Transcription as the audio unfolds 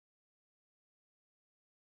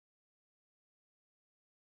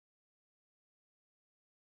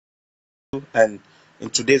And in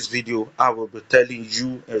today's video I will be telling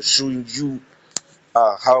you and showing you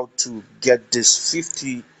how to get this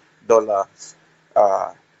 $50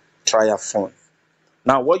 uh, trial fund.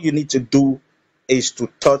 Now what you need to do is to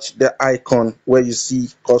touch the icon where you see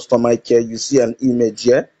customer care. You see an image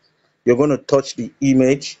here. You're going to touch the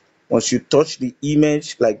image. Once you touch the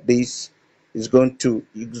image like this, it's going to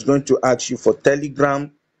ask you for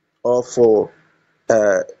Telegram or for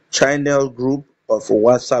channel group or for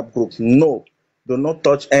WhatsApp group. No, do not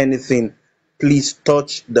touch anything. Please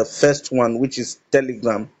touch the first one, which is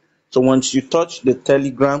Telegram. So once you touch the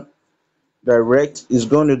Telegram, direct is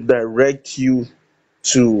going to direct you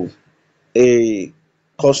to a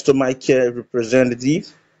customer care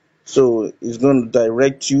representative. So it's going to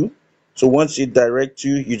direct you. So once it directs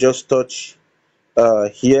you, you just touch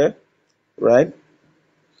here, right?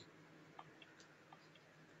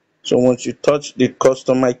 So once you touch the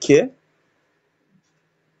customer care,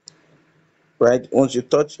 right, once you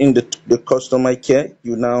touch in the customer care,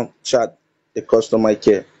 you now chat the customer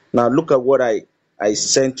care. Now look at what I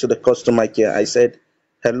sent to the customer care. I said,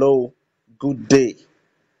 hello, good day,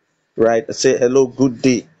 right? I said, hello, good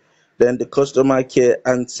day. Then the customer care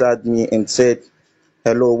answered me and said,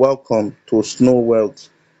 hello, welcome to Snow Wealth.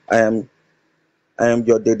 I am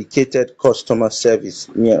your dedicated customer service.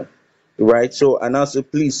 Yeah, right. So and I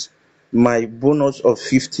said, please, my bonus of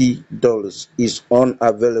 $50 is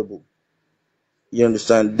unavailable. You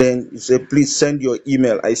understand? Then you say, please send your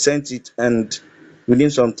email. I sent it, and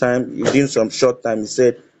within some short time, he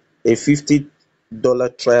said a $50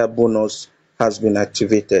 trial bonus has been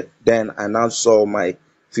activated. Then I now saw my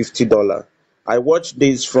 $50. I watched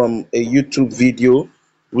this from a YouTube video,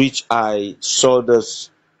 which I saw this.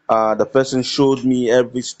 The person showed me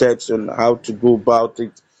every steps on how to go about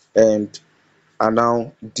it, and I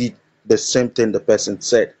now did the same thing the person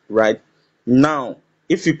said. Right now,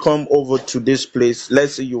 if you come over to this place,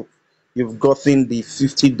 let's say you've gotten the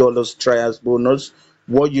 $50 trials bonus.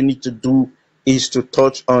 What you need to do is to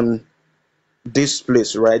touch on this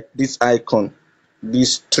place, right? This icon,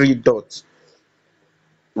 these three dots,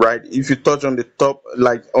 right? If you touch on the top,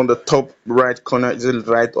 like on the top right corner, is it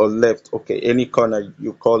right or left? Okay, any corner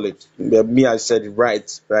you call it. Me, I said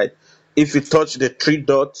right. If you touch the three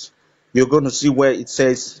dots, you're going to see where it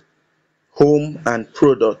says home and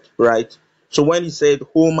product, right? So when you said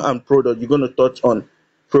home and product, you're going to touch on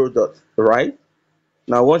product, right?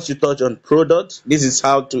 Now once you touch on product, this is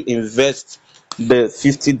how to invest the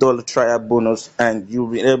 $50 trial bonus, and you'll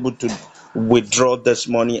be able to withdraw this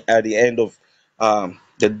money at the end of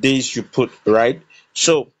the days you put, right?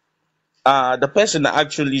 So the person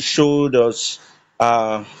actually showed us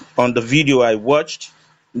on the video I watched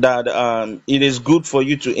that it is good for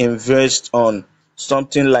you to invest on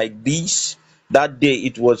something like this. That day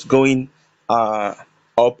it was going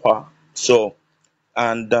upper. So,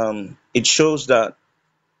 and it shows that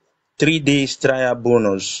 3 days trial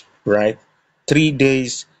bonus, right? 3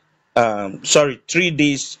 days, 3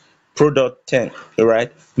 days product 10,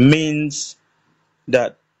 right? Means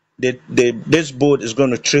that this board is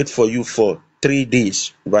going to trade for you for 3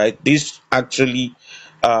 days, right? This actually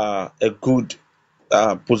a good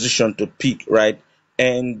position to pick, right?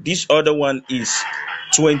 And this other one is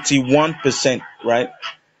 21%, right?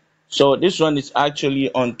 So this one is actually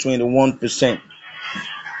on 21%,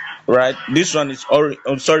 right? This one is already,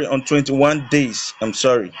 I'm sorry, on 21 days. I'm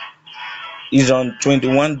sorry, is on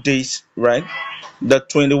 21 days, right? The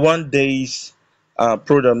 21 days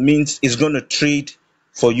product means it's going to trade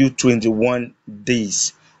for you 21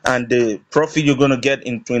 days, and the profit you're going to get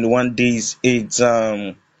in 21 days is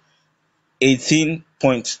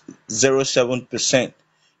 18.07%.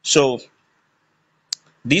 So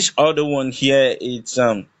this other one here is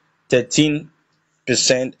 13%,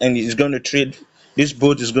 and it's going to trade, this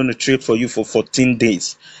boat is going to trade for you for 14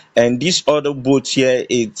 days, and this other boat here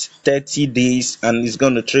is 30 days, and it's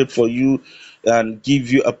going to trade for you and give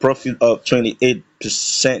you a profit of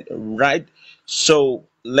 28%, right? So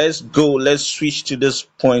let's switch to this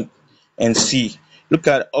point and see. Look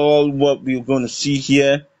at all what we're going to see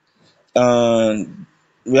here. We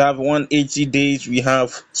have 180 days, we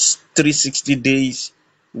have 360 days,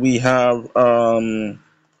 we have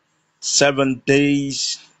 7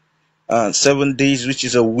 days, 7 days, which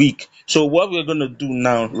is a week. So what we're going to do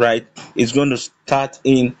now, right, is going to start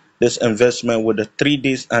in this investment with the 3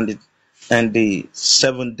 days and the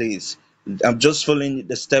 7 days. I'm just following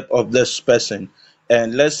the step of this person,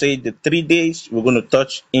 and let's say the 3 days, we're going to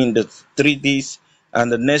touch in the 3 days,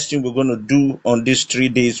 and the next thing we're going to do on these 3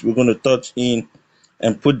 days, we're going to touch in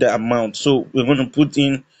and put the amount. So we're going to put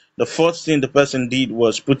in, the first thing the person did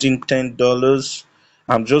was put in $10,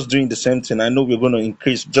 I'm just doing the same thing. I know we're going to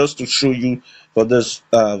increase just to show you for this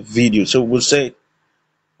video. So we'll say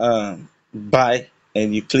buy,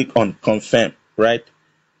 and you click on confirm, right?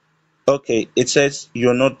 Okay, it says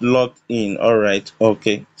you're not logged in. All right,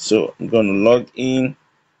 okay, so I'm going to log in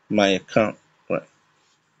my account, right?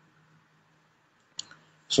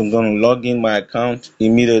 So I'm going to log in my account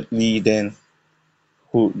immediately, then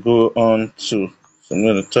go on to, so I'm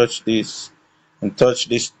going to touch this and touch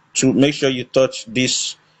this two. Make sure you touch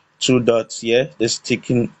this two dots here, this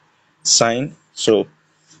ticking sign. So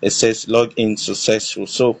it says login successful.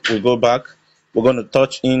 So we go back, we're going to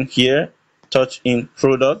touch in here, touch in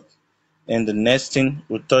product, and the next thing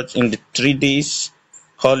we touch in the 3 days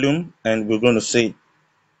column, and we're going to say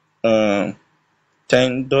 $10.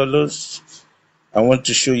 I want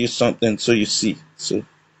to show you something so you see. So,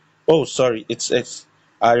 oh, sorry, it says,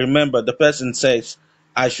 I remember the person says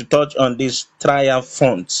I should touch on this trial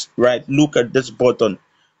funds, right? Look at this button,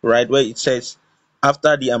 right, where it says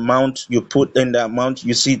after the amount you put in the amount,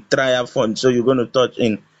 you see trial funds. So you're going to touch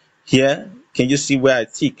in here. Can you see where I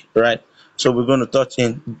tick, right? So we're going to touch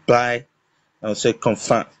in buy. I'll say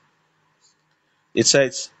confirm. It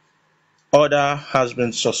says order has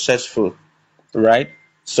been successful, right?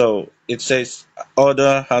 So it says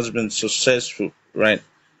order has been successful, right?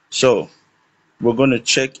 So we're going to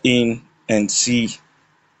check in and see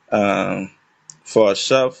for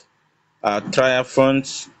ourselves. Our trial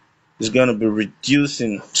funds is going to be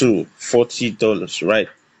reducing to $40, right?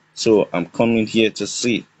 So I'm coming here to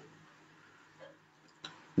see.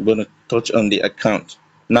 I'm going to touch on the account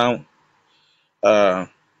now. Our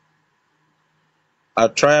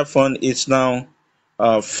trial fund is now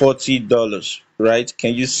 $40, right?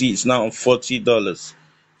 Can you see it's now on $40?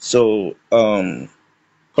 So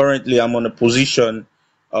currently I'm on a position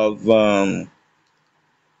of 0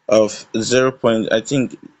 point. I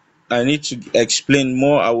think I need to explain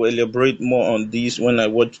more. I will elaborate more on this when I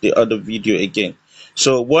watch the other video again.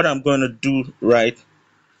 So what I'm going to do, right,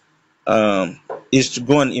 is to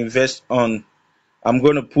go and invest on, I'm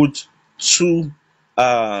going to put two,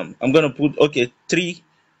 I'm going to put, okay, three,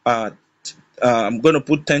 I'm going to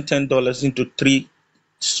put $10 into three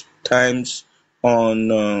times on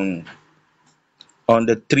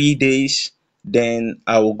the 3 days. Then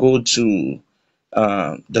I will go to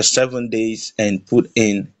the 7 days and put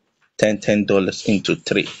in $10 into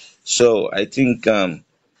three. So I think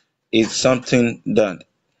it's something that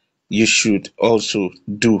you should also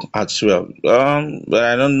do as well. But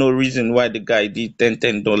I don't know reason why the guy did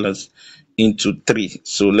 $10 into three.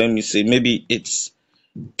 So let me say maybe it's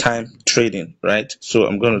time trading, right? So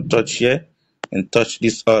I'm going to touch here and touch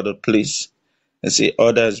this other place and say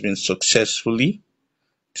order has been successful.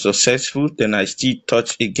 Then I still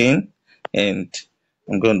touch again, and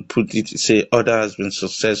I'm going to put it, say order has been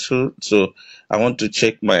successful. So I want to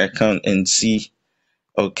check my account and see,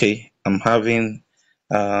 okay, I'm having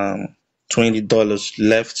 $20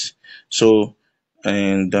 left. So,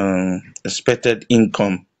 and expected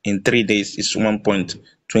income in 3 days is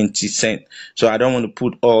 1.20 cent. So I don't want to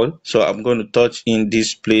put all, so I'm going to touch in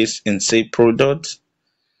this place and say product.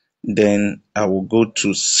 Then I will go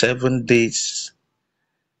to 7 days.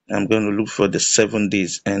 I'm going to look for the 7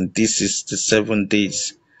 days, and this is the 7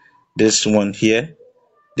 days. This one here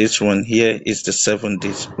is the 7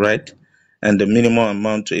 days, right? And the minimum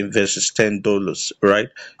amount to invest is $10, right?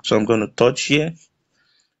 So I'm going to touch here,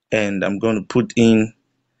 and I'm going to put in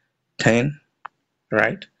 10,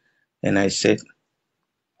 right? And I said,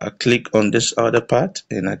 I click on this other part,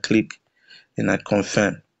 and I click and I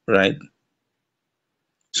confirm, right?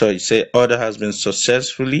 So you say order has been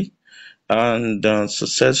successfully and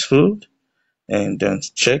successful, and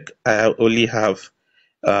check. I only have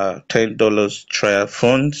 $10 trial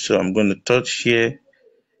fund, so I'm going to touch here.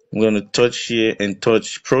 I'm going to touch here and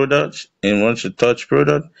touch product, and once you touch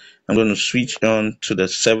product, I'm going to switch on to the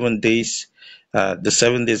 7 days,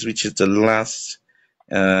 which is the last.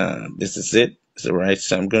 This is it. So right,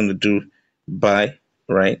 so I'm going to do buy,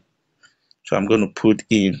 right? So I'm going to put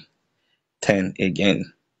in 10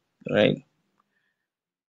 again, right?